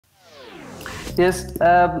Yes,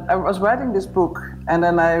 I was writing this book, and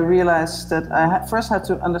then I realized that I first had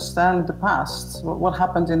to understand the past, what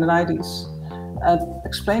happened in the 90s, and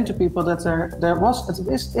explain to people that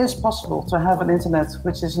it is possible to have an internet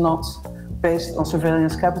which is not based on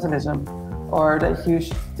surveillance capitalism, or that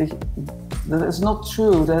it's not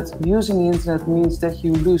true that using the internet means that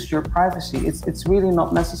you lose your privacy. It's really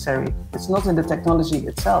not necessary. It's not in the technology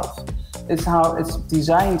itself. It's how it's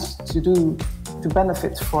designed to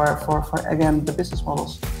benefit for again the business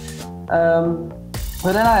models.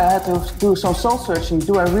 But then I had to do some soul searching.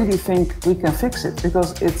 Do I really think we can fix it?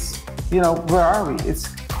 Because it's, where are we? It's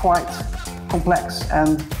quite complex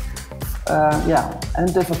and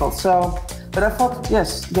and difficult. So, but I thought, yes,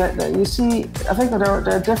 you see, I think that there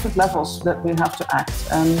are different levels that we have to act,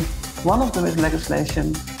 and one of them is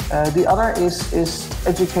legislation. The other is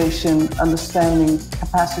education, understanding,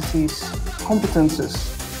 capacities, competences,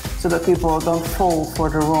 so that people don't fall for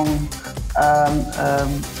the wrong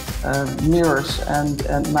mirrors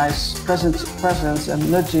and nice presence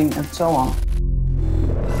and nudging and so on.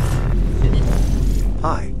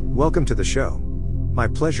 Hi, welcome to the show. My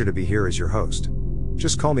pleasure to be here as your host.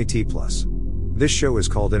 Just call me T+. This show is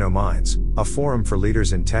called InnoMinds, a forum for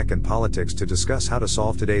leaders in tech and politics to discuss how to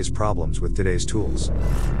solve today's problems with today's tools.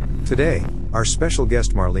 Today, our special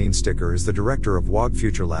guest Marleen Stikker is the director of Waag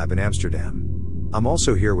Futurelab in Amsterdam. I'm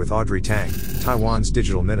also here with Audrey Tang, Taiwan's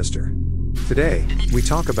digital minister. Today, we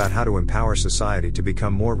talk about how to empower society to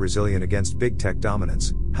become more resilient against big tech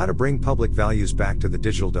dominance, how to bring public values back to the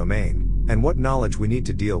digital domain, and what knowledge we need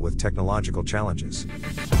to deal with technological challenges.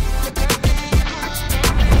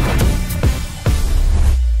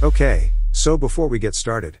 Okay, so before we get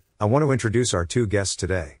started, I want to introduce our two guests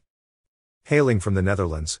today. Hailing from the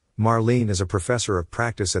Netherlands, Marleen is a professor of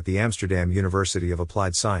practice at the Amsterdam University of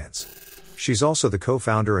Applied Science. She's also the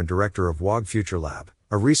co-founder and director of Waag Futurelab,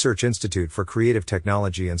 a research institute for creative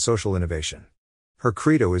technology and social innovation. Her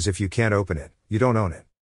credo is if you can't open it, you don't own it.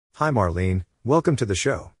 Hi Marleen, welcome to the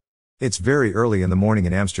show. It's very early in the morning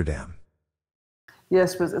in Amsterdam.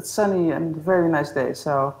 Yes, but it's sunny and a very nice day,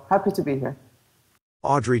 so happy to be here.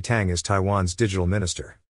 Audrey Tang is Taiwan's digital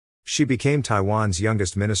minister. She became Taiwan's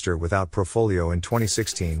youngest minister without portfolio in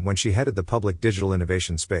 2016 when she headed the public digital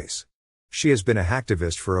innovation space. She has been a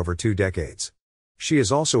hacktivist for over 2 decades. She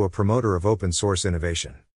is also a promoter of open source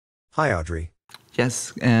innovation. Hi Audrey.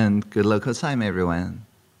 Yes, and good local time everyone.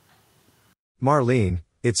 Marleen,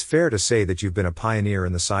 it's fair to say that you've been a pioneer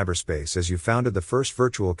in the cyberspace as you founded the first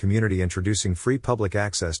virtual community introducing free public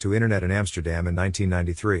access to internet in Amsterdam in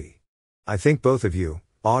 1993. I think both of you,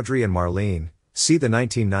 Audrey and Marleen, see the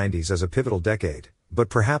 1990s as a pivotal decade, but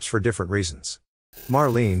perhaps for different reasons.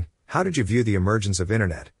 Marleen, how did you view the emergence of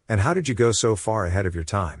internet, and how did you go so far ahead of your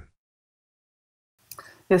time?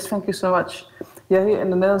 Yes, thank you so much. Yeah, here in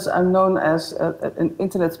the Netherlands, I'm known as an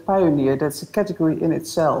internet pioneer. That's a category in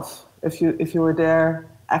itself. If you were there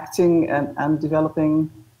acting and developing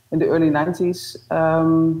in the early 90s,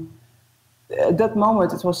 at that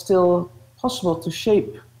moment it was still possible to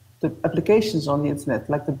shape the applications on the internet,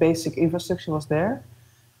 like the basic infrastructure was there.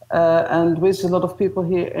 And with a lot of people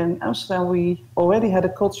here in Amsterdam, we already had a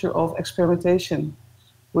culture of experimentation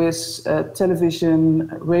with television,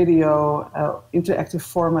 radio, interactive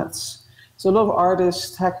formats. So a lot of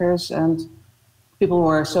artists, hackers, and people who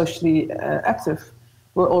are socially active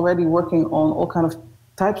were already working on all kind of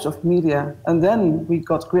types of media. And then we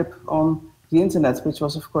got grip on the internet, which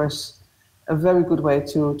was, of course, a very good way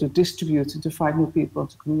to distribute, to find new people,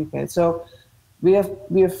 to communicate. So I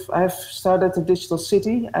have started the Digital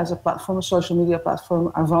City as a platform, a social media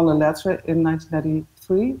platform, unravel in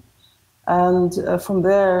 1993. And from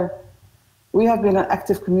there, we have been an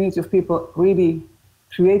active community of people really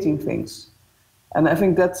creating things. And I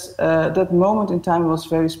think that moment in time was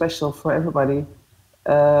very special for everybody,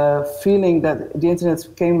 feeling that the internet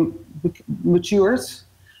matured,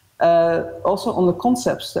 also on the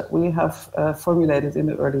concepts that we have formulated in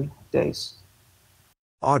the early days.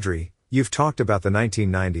 Audrey, you've talked about the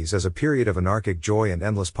 1990s as a period of anarchic joy and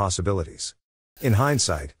endless possibilities. In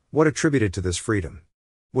hindsight, what attributed to this freedom?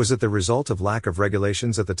 Was it the result of lack of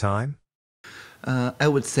regulations at the time? I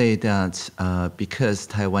would say that because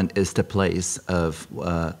Taiwan is the place of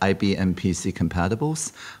IBM PC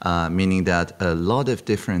compatibles, meaning that a lot of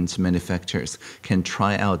different manufacturers can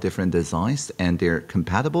try out different designs and they're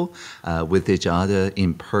compatible with each other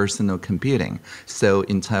in personal computing. So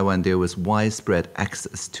in Taiwan, there was widespread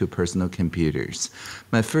access to personal computers.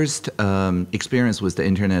 My first experience with the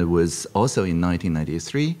internet was also in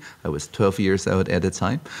 1993. I was 12 years old at the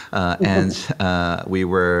time, and we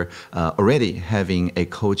were already having a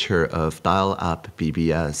culture of dial-up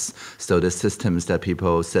BBS. So the systems that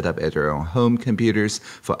people set up at their own home computers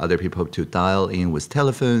for other people to dial in with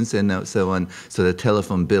telephones and so on. So the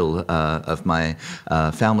telephone bill of my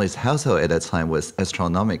family's household at that time was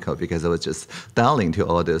astronomical because I was just dialing to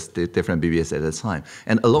all those different BBS at the time.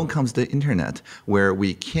 And along comes the internet, where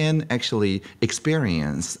we can actually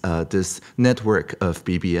experience this network of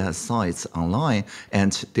BBS sites online,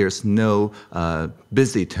 and there's no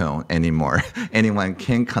busy tone anymore. Anyone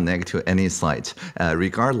can connect to any site,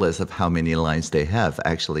 regardless of how many lines they have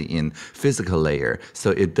actually in physical layer.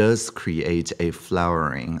 So it does create a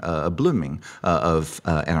flowering, a blooming of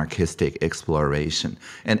anarchistic exploration.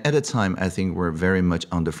 And at the time, I think we're very much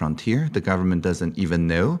on the frontier. The government doesn't even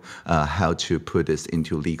know how to put this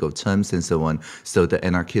into legal terms and so on. So the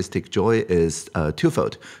anarchistic joy is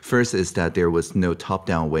twofold. First is that there was no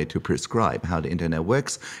top-down way to prescribe how the internet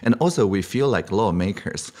works. And also we feel like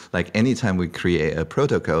lawmakers, like anytime we create a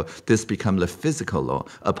protocol, this becomes the physical law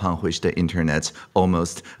upon which the internet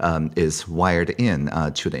almost is wired in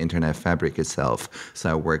to the internet fabric itself. So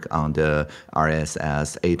I work on the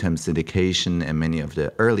RSS, atom syndication, and many of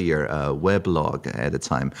the earlier weblog at the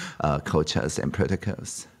time cultures and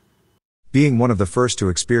protocols. Being one of the first to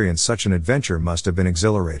experience such an adventure must have been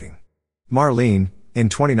exhilarating. Marleen, in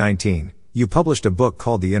 2019, you published a book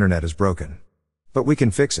called The Internet is Broken. But we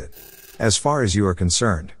can fix it. As far as you are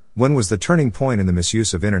concerned, when was the turning point in the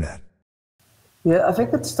misuse of internet? Yeah, I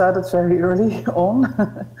think it started very early on,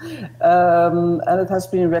 and it has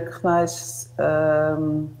been recognized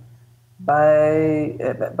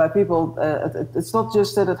by people. It's not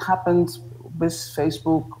just that it happened with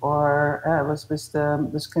Facebook or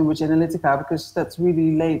with Cambridge Analytica, because that's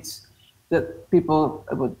really late that people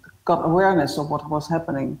got awareness of what was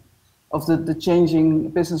happening, of the changing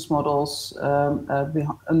business models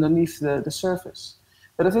underneath the surface.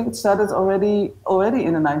 But I think it started already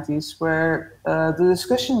in the 90s, where the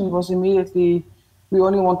discussion was immediately, we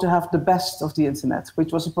only want to have the best of the internet,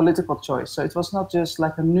 which was a political choice. So it was not just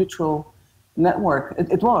like a neutral network.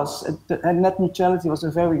 And net neutrality was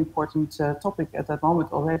a very important topic at that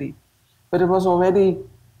moment already. But it was already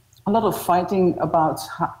a lot of fighting about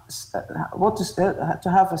to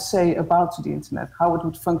have a say about the internet, how it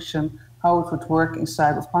would function, how it would work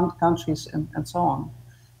inside of countries, and so on.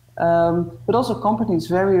 But also companies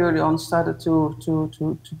very early on started to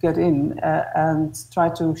get in and try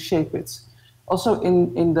to shape it. Also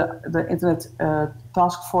in the Internet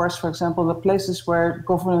Task Force, for example, the places where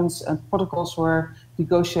governance and protocols were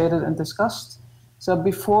negotiated and discussed. So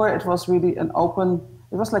before it was really an open,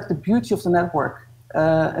 it was like the beauty of the network.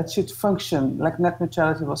 It should function, like net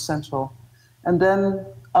neutrality was central. And then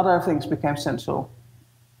other things became central.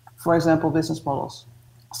 For example, business models.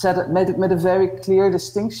 Made a very clear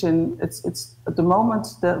distinction. It's at the moment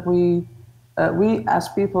that we as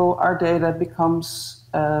people, our data becomes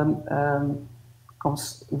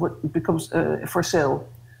for sale.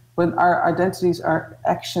 When our identities, our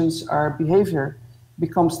actions, our behavior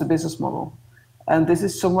becomes the business model. And this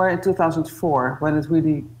is somewhere in 2004 when it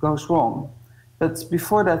really goes wrong. But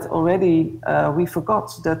before that already, we forgot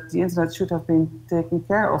that the internet should have been taken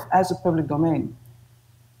care of as a public domain.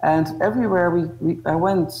 And everywhere I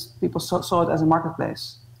went, people saw it as a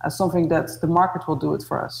marketplace, as something that the market will do it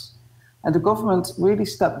for us. And the government really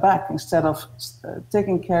stepped back instead of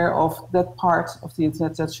taking care of that part of the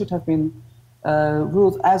internet that should have been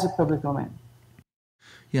ruled as a public domain.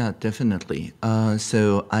 Yeah, definitely.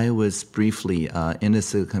 So I was briefly in the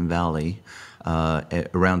Silicon Valley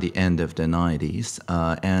around the end of the 90s,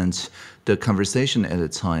 and the conversation at the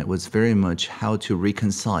time was very much how to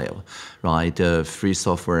reconcile, right, the free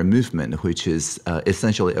software movement, which is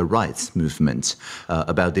essentially a rights movement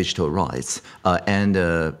about digital rights, and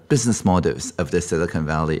business models of the Silicon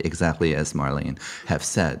Valley, exactly as Marleen have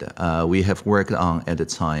said. We have worked on, at the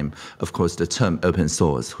time, of course, the term open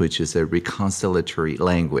source, which is a reconciliatory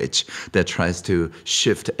language that tries to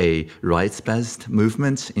shift a rights-based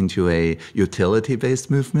movement into a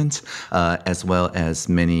utility-based movement, as well as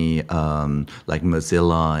many like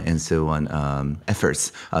Mozilla and so on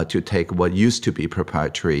efforts to take what used to be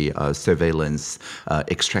proprietary surveillance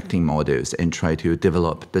extracting models and try to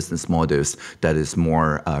develop business models that is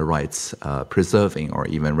more rights preserving or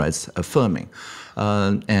even rights affirming.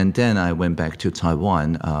 And then I went back to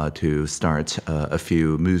Taiwan to start a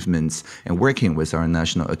few movements and working with our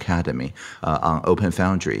National Academy on Open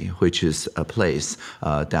Foundry, which is a place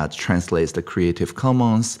that translates the Creative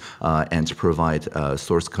Commons and provide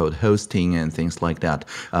source code hosting and things like that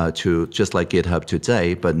to just like GitHub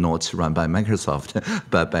today, but not run by Microsoft,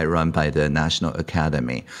 but run by the National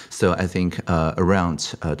Academy. So I think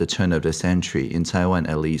around the turn of the century, in Taiwan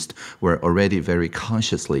at least, we're already very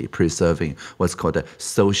consciously preserving what's called the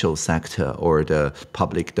social sector or the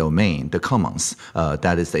public domain, the commons.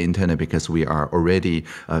 That is the internet, because we are already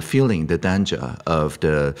feeling the danger of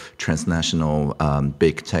the transnational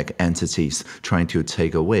big tech entities trying to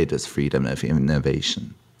take away this freedom of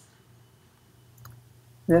innovation.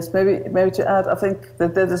 Yes, maybe to add, I think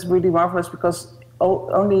that is really marvelous, because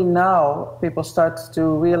only now people start to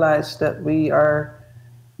realize that we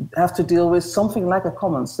have to deal with something like a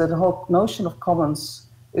commons, that the whole notion of commons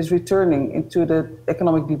is returning into the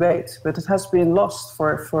economic debate, but it has been lost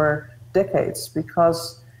for decades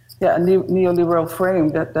because a neoliberal frame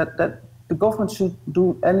that the government should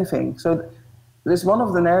do anything. So this one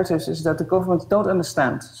of the narratives is that the governments don't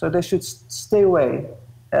understand, so they should stay away.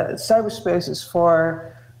 Cyberspace is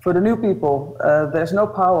for the new people. There's no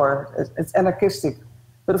power. It's anarchistic.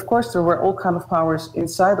 But of course, there were all kinds of powers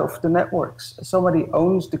inside of the networks. Somebody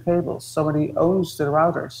owns the cables. Somebody owns the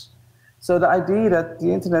routers. So the idea that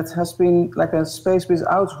the internet has been like a space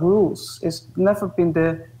without rules has never been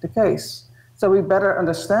the case. So we better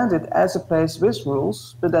understand it as a place with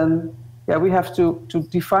rules, but then we have to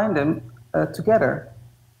define them together.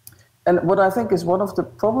 And what I think is one of the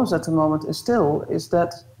problems at the moment is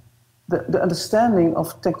that the understanding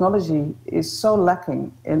of technology is so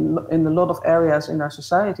lacking in a lot of areas in our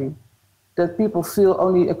society that people feel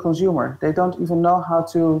only a consumer. They don't even know how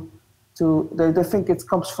they think it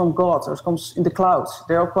comes from God or it comes in the clouds.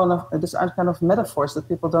 They're all kind of metaphors that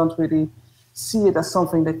people don't really see it as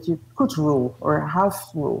something that you could rule or have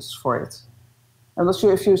rules for it. I'm not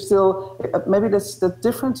sure if you still, maybe that's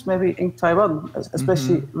different, maybe in Taiwan,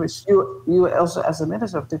 especially with you also as a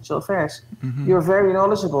Minister of Digital Affairs, you're very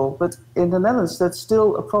knowledgeable, but in the Netherlands, that's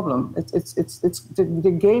still a problem.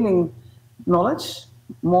 They're gaining knowledge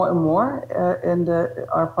more and more in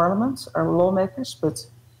our parliament, our lawmakers, but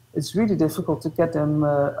it's really difficult to get them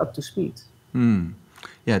up to speed.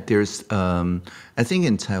 Yeah, there's, I think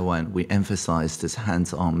in Taiwan, we emphasize this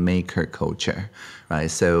hands-on maker culture,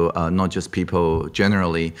 right? So not just people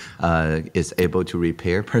generally is able to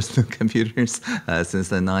repair personal computers since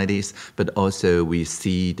the 90s, but also we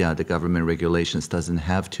see that the government regulations doesn't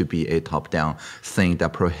have to be a top-down thing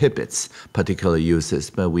that prohibits particular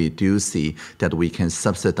uses, but we do see that we can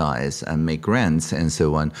subsidize and make grants and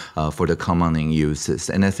so on for the commoning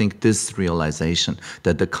uses. And I think this realization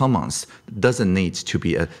that the commons doesn't need to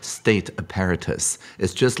be a state apparatus.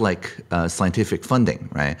 It's just like scientific funding,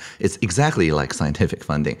 right? It's exactly like scientific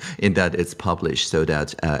funding in that it's published so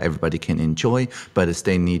that everybody can enjoy, but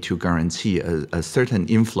they need to guarantee a certain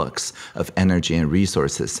influx of energy and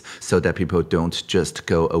resources so that people don't just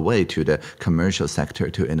go away to the commercial sector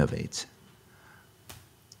to innovate.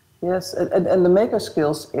 Yes, and the maker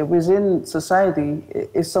skills within society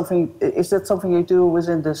is that something you do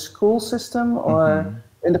within the school system or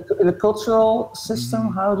in the cultural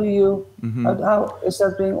system? How do you, how is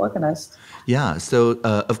that being organized? Yeah, so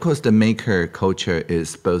of course the maker culture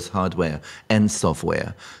is both hardware and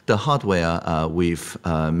software. The hardware, we've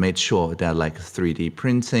made sure that like 3D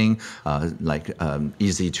printing,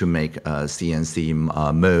 easy to make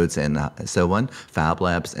CNC modes and so on, fab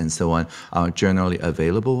labs and so on, are generally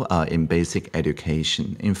available in basic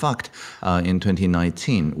education. In fact, in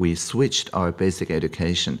 2019, we switched our basic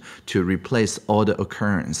education to replace all the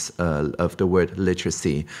occurrence of the word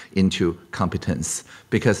literacy into competence,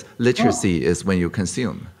 because literacy is when you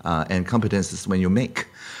consume, and competence is when you make.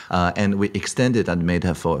 And we extended that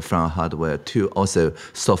metaphor from hardware to also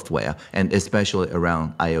software, and especially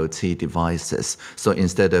around IoT devices. So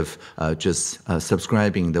instead of just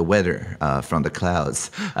subscribing the weather from the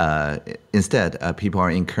clouds, instead people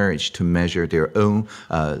are encouraged to measure their own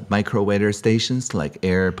micro weather stations like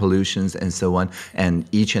air pollutions and so on. And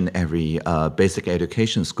each and every basic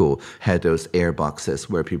education school had those air boxes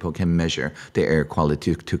where people can measure the air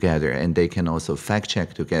quality together, and they can also fact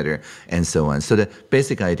check together and so on. So the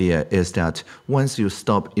basic idea is that once you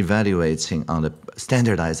stop evaluating on the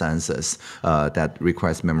standardized answers that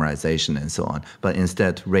requires memorization and so on, but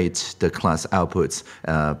instead rate the class outputs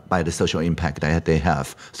by the social impact that they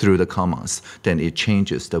have through the commons, then it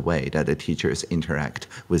changes the way that the teachers interact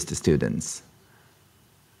with the students.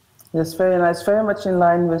 Yes, very nice. Very much in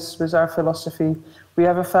line with our philosophy. We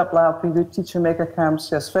have a Fab Lab. We do teacher maker camps.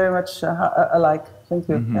 Yes, very much alike. Thank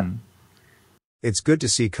you. Mm-hmm. Yeah. It's good to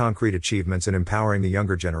see concrete achievements in empowering the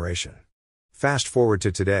younger generation. Fast forward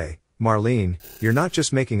to today, Marleen, you're not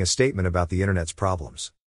just making a statement about the internet's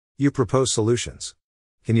problems. You propose solutions.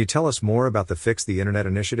 Can you tell us more about the Fix the Internet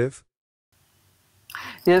initiative?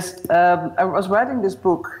 Yes, I was writing this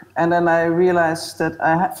book, and then I realized that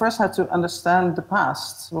I first had to understand the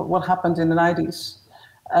past, what happened in the 90s,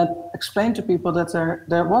 and explain to people that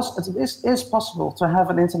it is possible to have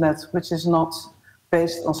an internet which is not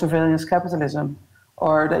based on surveillance capitalism,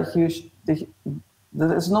 or that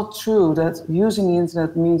it's not true that using the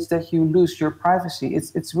internet means that you lose your privacy.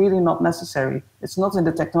 It's really not necessary. It's not in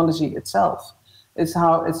the technology itself. It's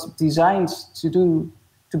how it's designed to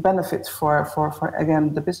benefit for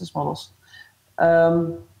again, the business models.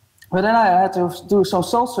 But then I had to do some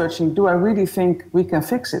soul searching. Do I really think we can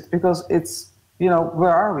fix it? Because it's, where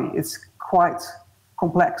are we? It's quite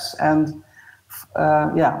complex and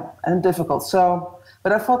difficult. So,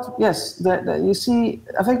 but I thought, yes, you see,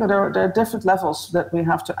 I think there are different levels that we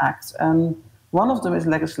have to act. And one of them is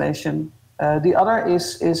legislation. The other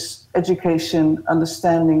is education,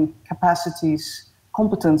 understanding, capacities,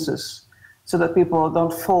 competences, so that people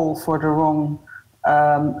don't fall for the wrong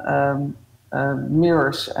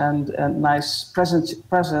mirrors and nice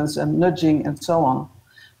presence and nudging and so on.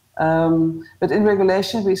 But in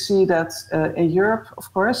regulation, we see that in Europe,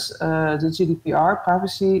 of course, the GDPR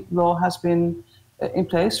privacy law has been in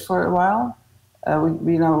place for a while.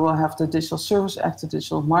 We now will have the Digital Service Act, the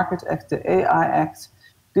Digital Market Act, the AI Act.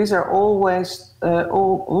 These are always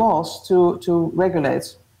all laws to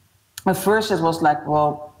regulate. At first, it was like,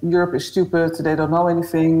 well, Europe is stupid, they don't know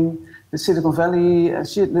anything. The Silicon Valley,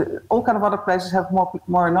 all kind of other places have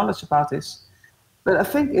more knowledge about this. But I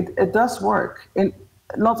think it does work.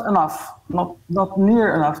 Not enough, not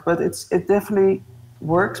near enough, but it definitely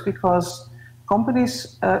works because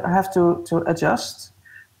companies have to adjust,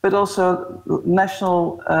 but also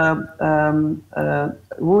national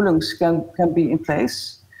rulings can be in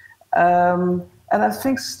place. And I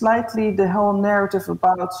think slightly the whole narrative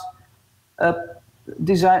about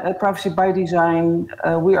privacy by design,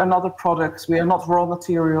 we are not a product, we are not raw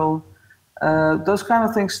material. Those kind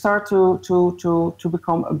of things start to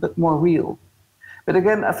become a bit more real. But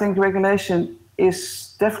again, I think regulation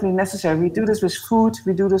is definitely necessary. We do this with food,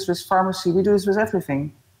 we do this with pharmacy, we do this with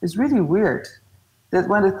everything. It's really weird that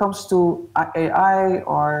when it comes to AI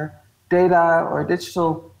or data or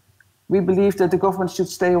digital, we believe that the government should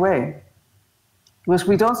stay away. Because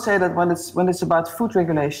we don't say that when it's about food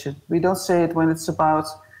regulation. We don't say it when it's about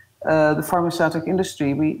the pharmaceutical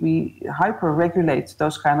industry. We hyper-regulate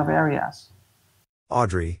those kind of areas.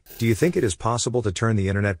 Audrey, do you think it is possible to turn the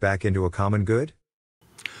internet back into a common good?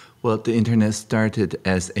 Well, the internet started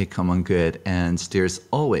as a common good, and there's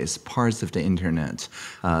always parts of the internet.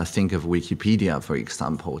 Think of Wikipedia, for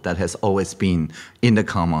example, that has always been in the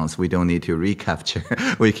commons. We don't need to recapture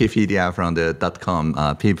Wikipedia from the .com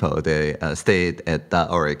people. They stayed at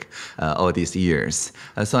 .org all these years.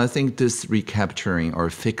 So I think this recapturing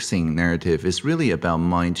or fixing narrative is really about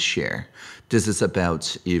mind share. This is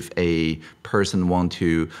about if a person wants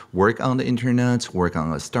to work on the internet, work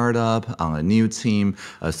on a startup, on a new team,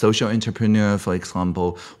 a social entrepreneur, for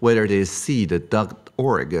example, whether they see the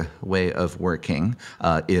 .org way of working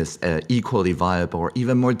is an equally viable or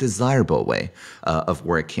even more desirable way of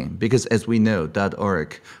working. Because as we know,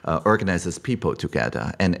 .org organizes people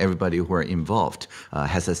together, and everybody who are involved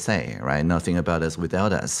has a say, right? Nothing about us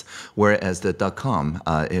without us. Whereas the .com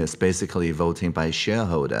is basically voting by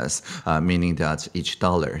shareholders, meaning that each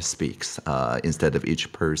dollar speaks instead of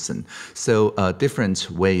each person. So different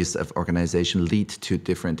ways of organization lead to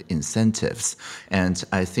different incentives. And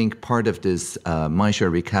I think part of this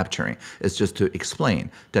mindshare recapturing is just to explain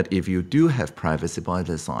that if you do have privacy by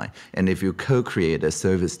design, and if you co-create a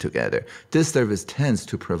service together, this service tends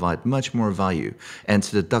to provide much more value. And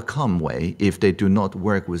the .com way, if they do not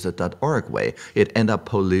work with the .org way, it ends up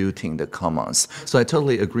polluting the commons. So I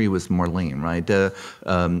totally agree with Marleen, right?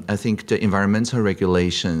 I think the environmental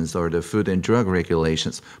regulations or the food and drug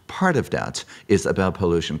regulations, part of that is about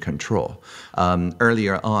pollution control.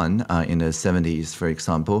 Earlier on in the 70s, for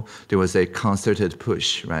example, there was a concerted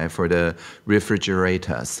push, right, for the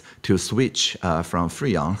refrigerators to switch from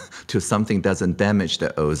Freon to something that doesn't damage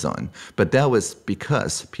the ozone. But that was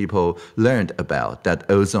because people learned about that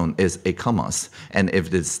ozone is a commons, and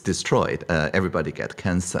if it's destroyed, everybody gets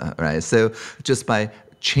cancer, right? So just by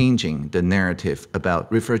changing the narrative about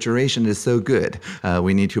refrigeration is so good,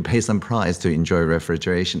 we need to pay some price to enjoy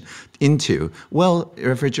refrigeration, into, well,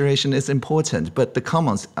 refrigeration is important, but the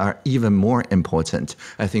commons are even more important.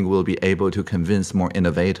 I think we'll be able to convince more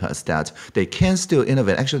innovators that they can still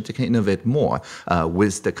innovate. Actually, they can innovate more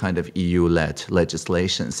with the kind of EU-led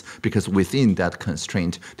legislations, because within that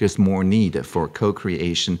constraint, there's more need for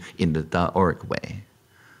co-creation in the .org way.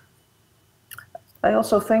 I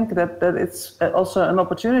also think that it's also an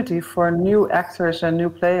opportunity for new actors and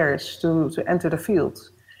new players to enter the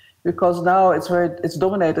field, because now it's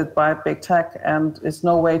dominated by big tech and it's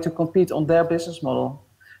no way to compete on their business model.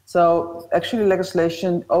 So actually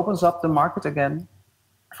legislation opens up the market again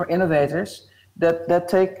for innovators that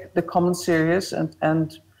take the commons serious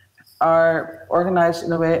and are organized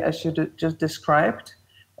in a way as you just described.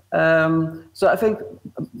 So I think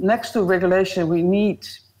next to regulation, we need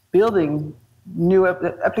building new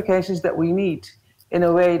applications that we need in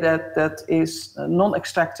a way that is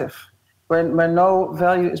non-extractive, where no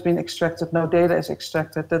value is being extracted, no data is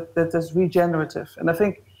extracted, that is regenerative. And I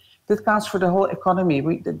think that counts for the whole economy.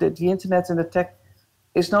 The internet and the tech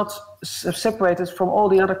is not separated from all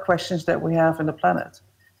the other questions that we have in the planet.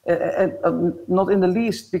 And not in the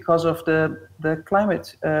least because of the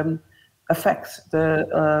climate effect, the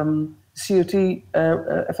CO2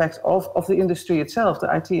 effect of the industry itself,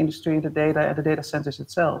 the IT industry, the data and the data centers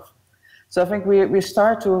itself. So I think we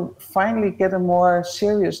start to finally get a more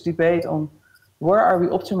serious debate on where are we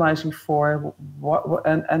optimizing for,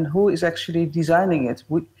 and who is actually designing it.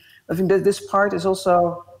 I think that this part is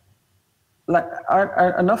also, like,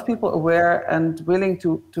 are enough people aware and willing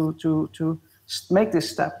to make this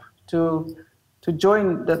step, to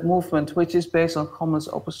join that movement, which is based on commons,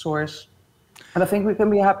 open source. And I think we can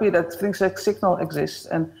be happy that things like Signal exist,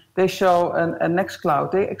 and they show, and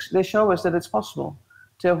Nextcloud, they show us that it's possible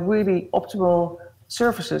to have really optimal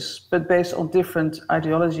services, but based on different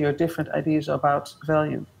ideology or different ideas about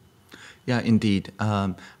value. Yeah, indeed.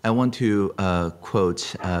 I want to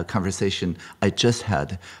quote a conversation I just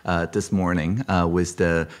had this morning with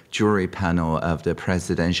the jury panel of the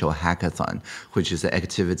Presidential Hackathon, which is an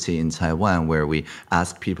activity in Taiwan where we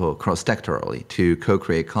ask people cross-sectorally to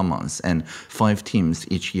co-create commons. And 5 teams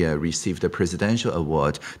each year receive the Presidential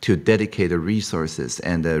Award to dedicate the resources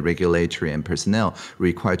and the regulatory and personnel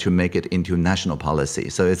required to make it into national policy.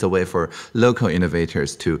 So it's a way for local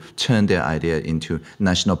innovators to turn their idea into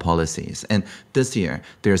national policies. And this year,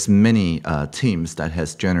 there's many teams that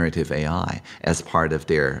has generative AI as part of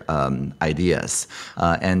their ideas.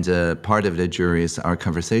 And part of the jury's our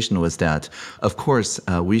conversation was that, of course,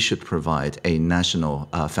 we should provide a national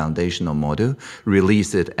foundational model,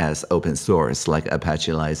 release it as open source, like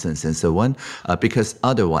Apache license and so on, because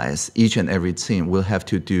otherwise, each and every team will have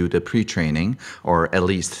to do the pre-training, or at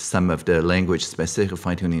least some of the language-specific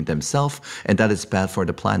fine-tuning themselves, and that is bad for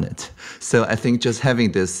the planet. So I think just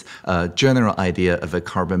having this general idea of a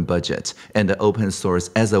carbon budget and the open source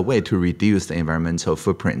as a way to reduce the environmental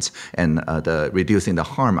footprint and reducing the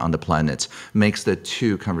harm on the planet makes the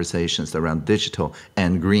two conversations around digital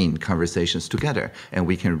and green conversations together, and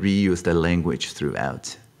we can reuse the language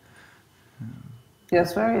throughout.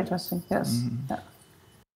 Yes, very interesting, yes. Mm-hmm. Yeah.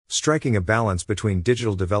 Striking a balance between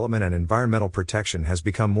digital development and environmental protection has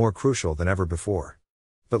become more crucial than ever before.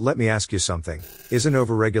 But let me ask you something. Isn't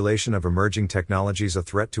overregulation of emerging technologies a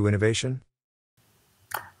threat to innovation?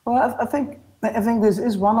 Well, I think this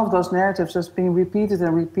is one of those narratives that's being repeated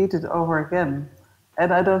and repeated over again.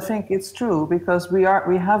 And I don't think it's true, because we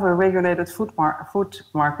have a regulated food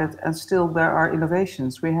market and still there are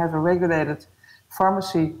innovations. We have a regulated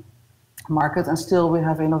pharmacy market and still we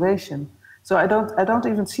have innovation. So I don't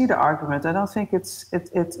even see the argument. I don't think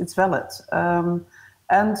it's valid.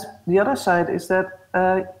 And the other side is that,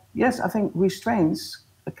 yes, I think restraints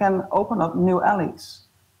can open up new alleys,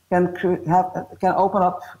 can open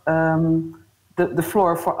up the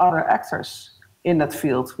floor for other actors in that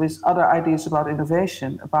field with other ideas about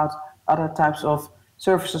innovation, about other types of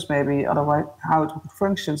services, maybe otherwise how it would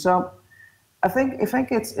function. So I think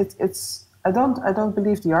I don't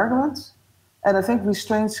believe the argument, and I think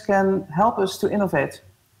restraints can help us to innovate.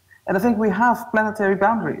 And I think we have planetary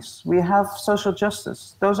boundaries. We have social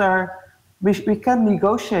justice. We can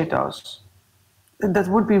negotiate those. That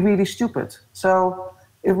would be really stupid. So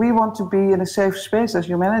if we want to be in a safe space as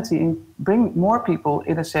humanity and bring more people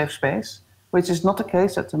in a safe space, which is not the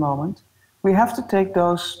case at the moment, we have to take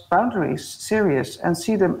those boundaries serious and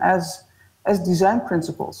see them as design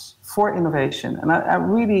principles for innovation. And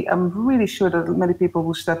I'm really sure that many people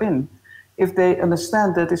will step in if they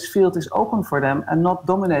understand that this field is open for them and not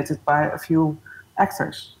dominated by a few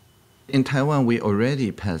actors. In Taiwan, we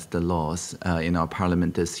already passed the laws in our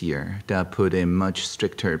parliament this year that put a much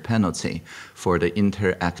stricter penalty for the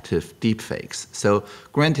interactive deepfakes. So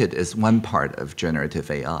granted, it's one part of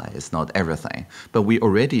generative AI, it's not everything, but we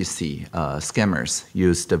already see scammers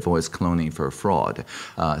use the voice cloning for fraud,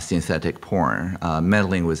 synthetic porn,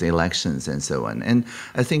 meddling with elections and so on. And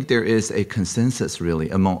I think there is a consensus really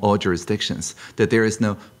among all jurisdictions that there is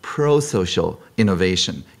no pro-social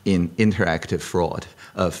innovation in interactive fraud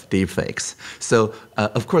of deepfakes. So,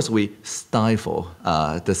 of course, we stifle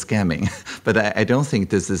the scamming, but I don't think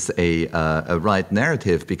this is a right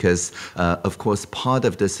narrative because, of course, part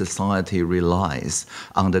of the society relies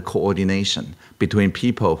on the coordination between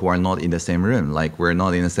people who are not in the same room, like we're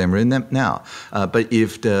not in the same room now. But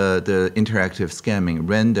if the interactive scamming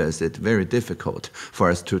renders it very difficult for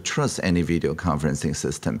us to trust any video conferencing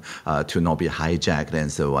system to not be hijacked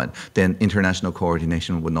and so on, then international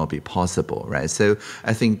coordination would not be possible, right? So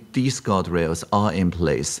I think these guardrails are in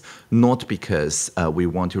place, not because we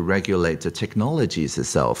want to regulate the technologies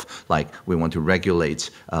itself, like we want to regulate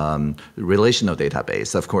relational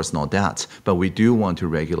database, of course not that, but we do want to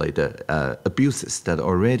regulate the abuses that are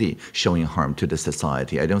already showing harm to the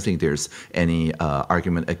society. I don't think there's any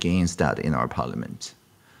argument against that in our parliament.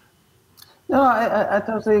 No, I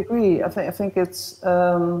totally agree. I think it's,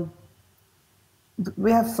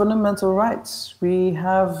 we have fundamental rights. We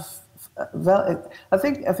have, I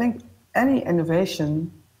think any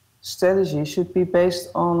innovation strategy should be based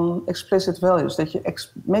on explicit values, that you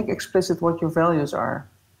make explicit what your values are.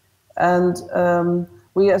 And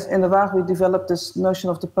we, as in the Waag, we developed this notion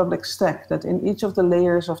of the public stack, that in each of the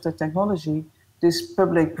layers of the technology, this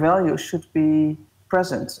public value should be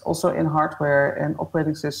present, also in hardware and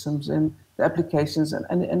operating systems, in the applications and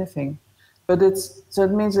anything. But so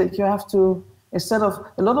it means that you have to, instead of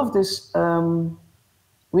a lot of this,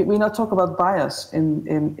 we now talk about bias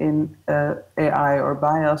in AI or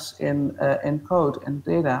bias in code and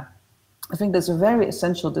data. I think that's a very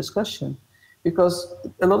essential discussion because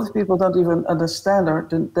a lot of people don't even understand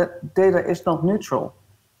that data is not neutral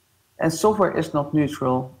and software is not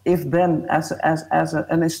neutral. If then, as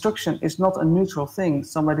an instruction is not a neutral thing,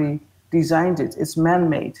 somebody designed it, it's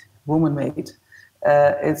man-made, woman-made,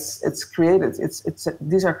 it's created.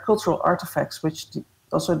 These are cultural artifacts which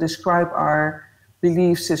also describe our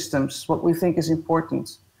belief systems, what we think is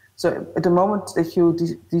important. So at the moment that you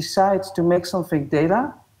decide to make something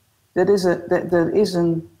data, there is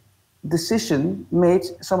a decision made,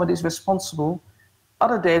 somebody is responsible,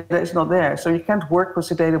 other data is not there. So you can't work with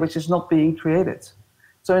the data which is not being created.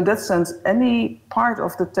 So in that sense, any part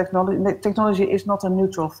of the technology is not a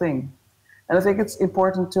neutral thing. And I think it's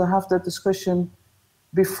important to have that discussion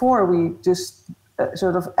before we just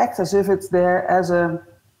sort of act as if it's there as a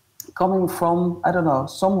coming from, I don't know,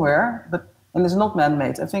 somewhere, and it's not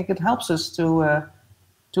man-made. I think it helps us to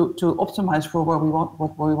optimize for what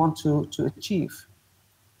we want to achieve.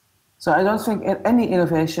 So I don't think in any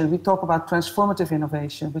innovation, we talk about transformative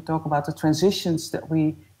innovation, we talk about the transitions that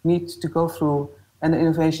we need to go through and the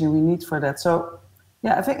innovation we need for that. So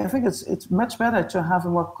yeah, I think it's much better to have a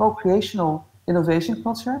more co-creational innovation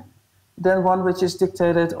culture than one which is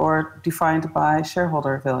dictated or defined by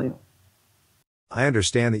shareholder value. I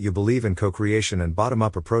understand that you believe in co-creation and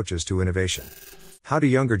bottom-up approaches to innovation. How do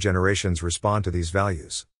younger generations respond to these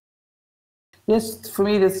values? Yes, for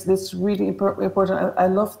me, that's really important. I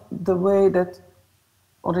love the way that,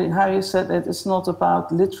 Audrey, how you said that it's not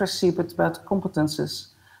about literacy, but about competences.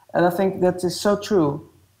 And I think that is so true.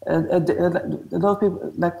 A lot of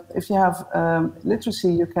people, like if you have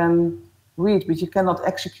literacy, you can read, but you cannot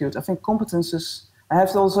execute. I think competences, I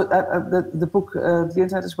have to also, the book, The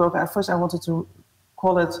Internet is Broken, at first I wanted to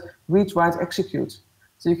call it Read, Write, Execute.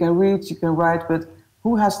 So you can read, you can write, but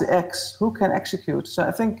who has the X? Who can execute? So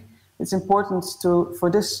I think it's important for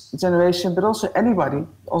this generation, but also anybody,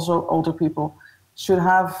 also older people, should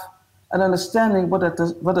have an understanding what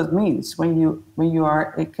it means when you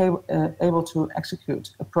are able to execute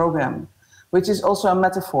a program, which is also a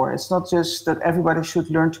metaphor. It's not just that everybody should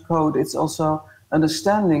learn to code. It's also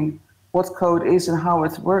understanding what code is and how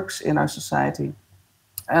it works in our society,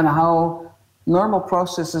 and how normal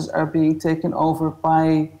processes are being taken over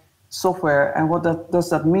by software, and what does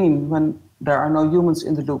that mean when there are no humans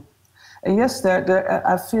in the loop. And yes,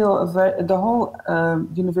 I feel the whole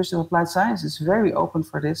University of Applied Science is very open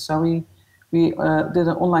for this. So we did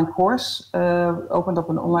an online course, opened up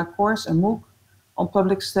an online course, a MOOC on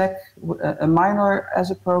public stack, a minor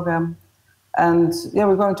as a program. And yeah,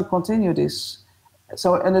 we're going to continue this.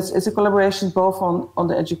 So, and it's a collaboration both on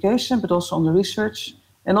the education, but also on the research,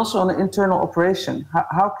 and also on the internal operation.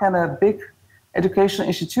 How can a big educational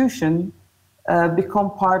institution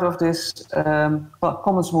become part of this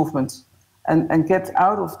commons movement and get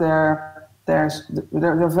out of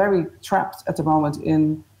they're very trapped at the moment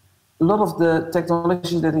in a lot of the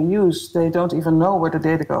technology that they use. They don't even know where the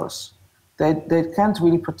data goes. They can't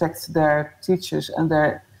really protect their teachers and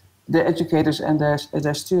their educators and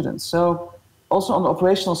their students. So also on the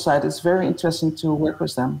operational side, it's very interesting to work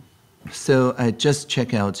with them. So I just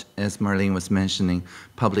check out, as Marleen was mentioning,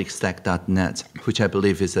 publicstack.net, which I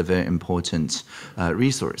believe is a very important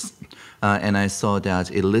resource. And I saw that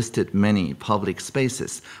it listed many public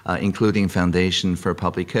spaces, including Foundation for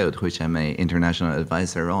Public Code, which I'm an international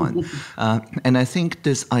advisor on. And I think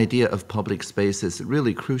this idea of public space is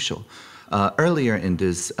really crucial. Earlier in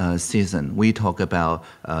this season, we talk about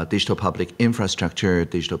digital public infrastructure,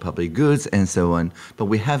 digital public goods, and so on, but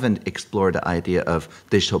we haven't explored the idea of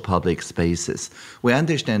digital public spaces. We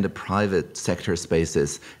understand the private sector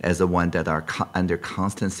spaces as the one that are under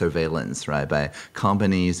constant surveillance, right, by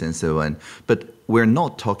companies and so on. But we're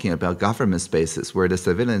not talking about government spaces where the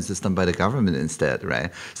surveillance is done by the government instead,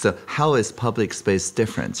 right? So how is public space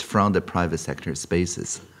different from the private sector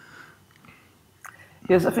spaces?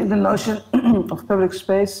 Yes, I think the notion of public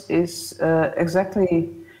space is exactly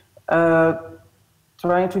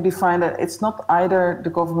trying to define that it's not either the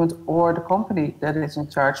government or the company that is in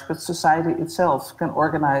charge, but society itself can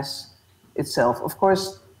organize itself. Of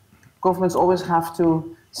course, governments always have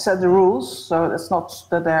to set the rules, so it's not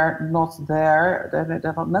that they're not there,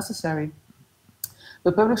 they're not necessary.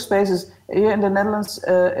 But public spaces, here in the Netherlands,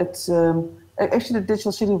 actually, the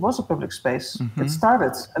digital city was a public space. Mm-hmm. It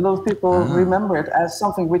started. A lot of people remember it as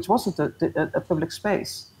something which wasn't a public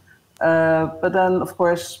space. But then, of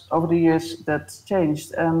course, over the years, that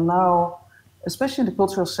changed. And now, especially in the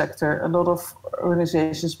cultural sector, a lot of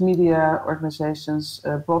organizations, media organizations,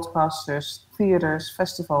 broadcasters, theaters,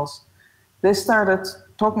 festivals, they started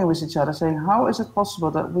talking with each other, saying, how is it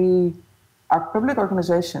possible that we are public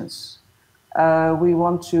organizations? We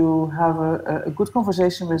want to have a good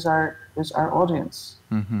conversation with our audience,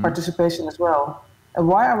 participation as well. And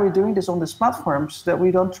why are we doing this on these platforms that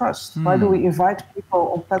we don't trust? Why do we invite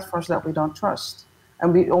people on platforms that we don't trust?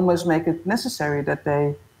 And we almost make it necessary that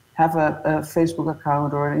they have a Facebook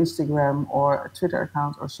account or an Instagram or a Twitter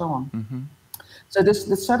account or so on. So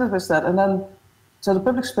this started with that. And then, so the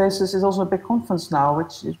public spaces is also a big conference now,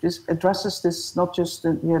 which addresses this not just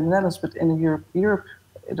here in the Netherlands, but in Europe.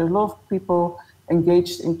 There are a lot of people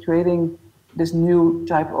engaged in creating this new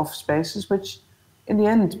type of spaces, which in the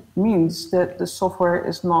end means that the software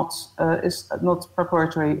is not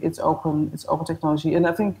proprietary, it's open technology. And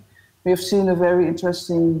I think we have seen a very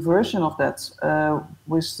interesting version of that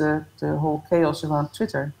with the whole chaos around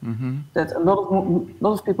Twitter, that a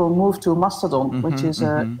lot of people moved to Mastodon, which is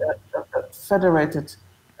a federated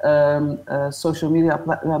social media,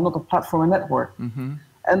 not a platform, a network.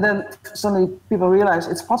 And then suddenly people realize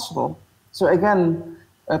it's possible. So again,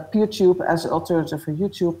 PeerTube as an alternative for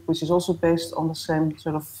YouTube, which is also based on the same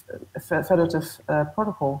sort of federative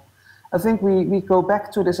protocol. I think we go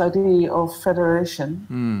back to this idea of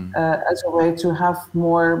federation as a way to have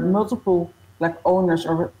more multiple owners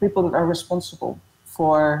or people that are responsible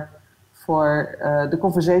for the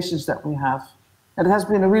conversations that we have. And it has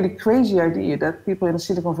been a really crazy idea that people in the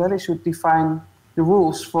Silicon Valley should define the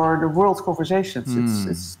rules for the world conversations.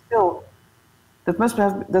 It's still, that must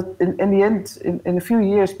have, that in the end, in a few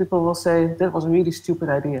years, people will say that was a really stupid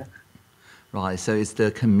idea. Right, so it's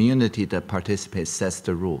the community that participates sets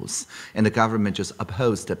the rules, and the government just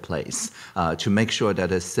upholds the place to make sure that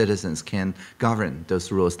the citizens can govern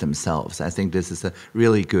those rules themselves. I think this is a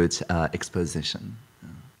really good exposition.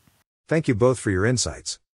 Thank you both for your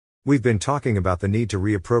insights. We've been talking about the need to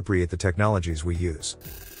reappropriate the technologies we use.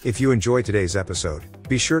 If you enjoyed today's episode,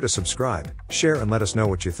 be sure to subscribe, share, and let us know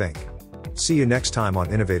what you think. See you next time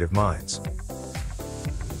on Innovative Minds.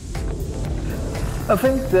 I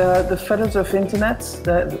think the federative internet,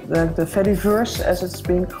 the Fediverse as it's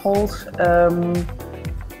being called,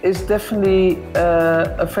 is definitely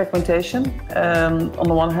a fragmentation on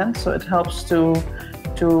the one hand. So it helps to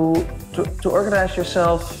organize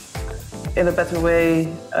yourself in a better way,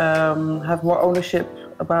 have more ownership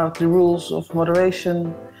about the rules of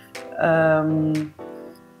moderation,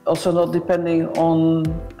 also not depending on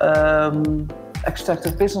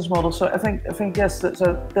extractive business models. So I think yes,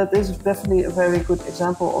 so that is definitely a very good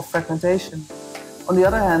example of fragmentation. On the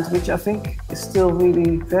other hand, which I think is still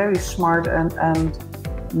really very smart and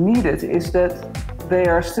needed, is that they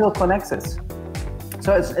are still connected.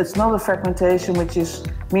 So it's not a fragmentation which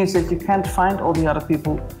means that you can't find all the other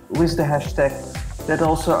people with the hashtag that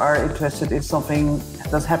also are interested in something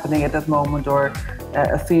that's happening at that moment or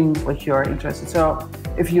a theme which you are interested. So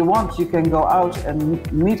if you want, you can go out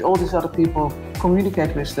and meet all these other people,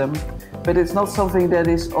 communicate with them, but it's not something that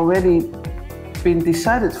is already been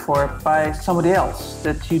decided for by somebody else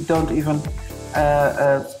that you don't even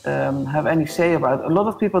have any say about. A lot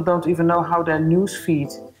of people don't even know how their news feed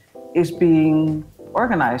is being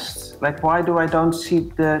organized. Like, why do I don't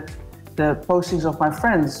see the postings of my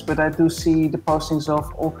friends, but I do see the postings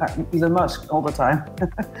of Elon Musk all the time.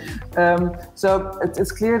 So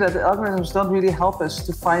it's clear that the algorithms don't really help us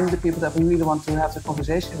to find the people that we really want to have the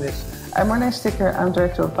conversation with. I'm Marleen Stikker, I'm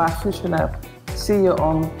director of Waag Futurelab. See you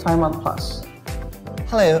on TaiwanPlus.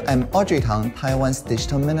 Hello, I'm Audrey Tang, Taiwan's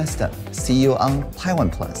digital minister. See you on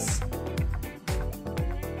TaiwanPlus.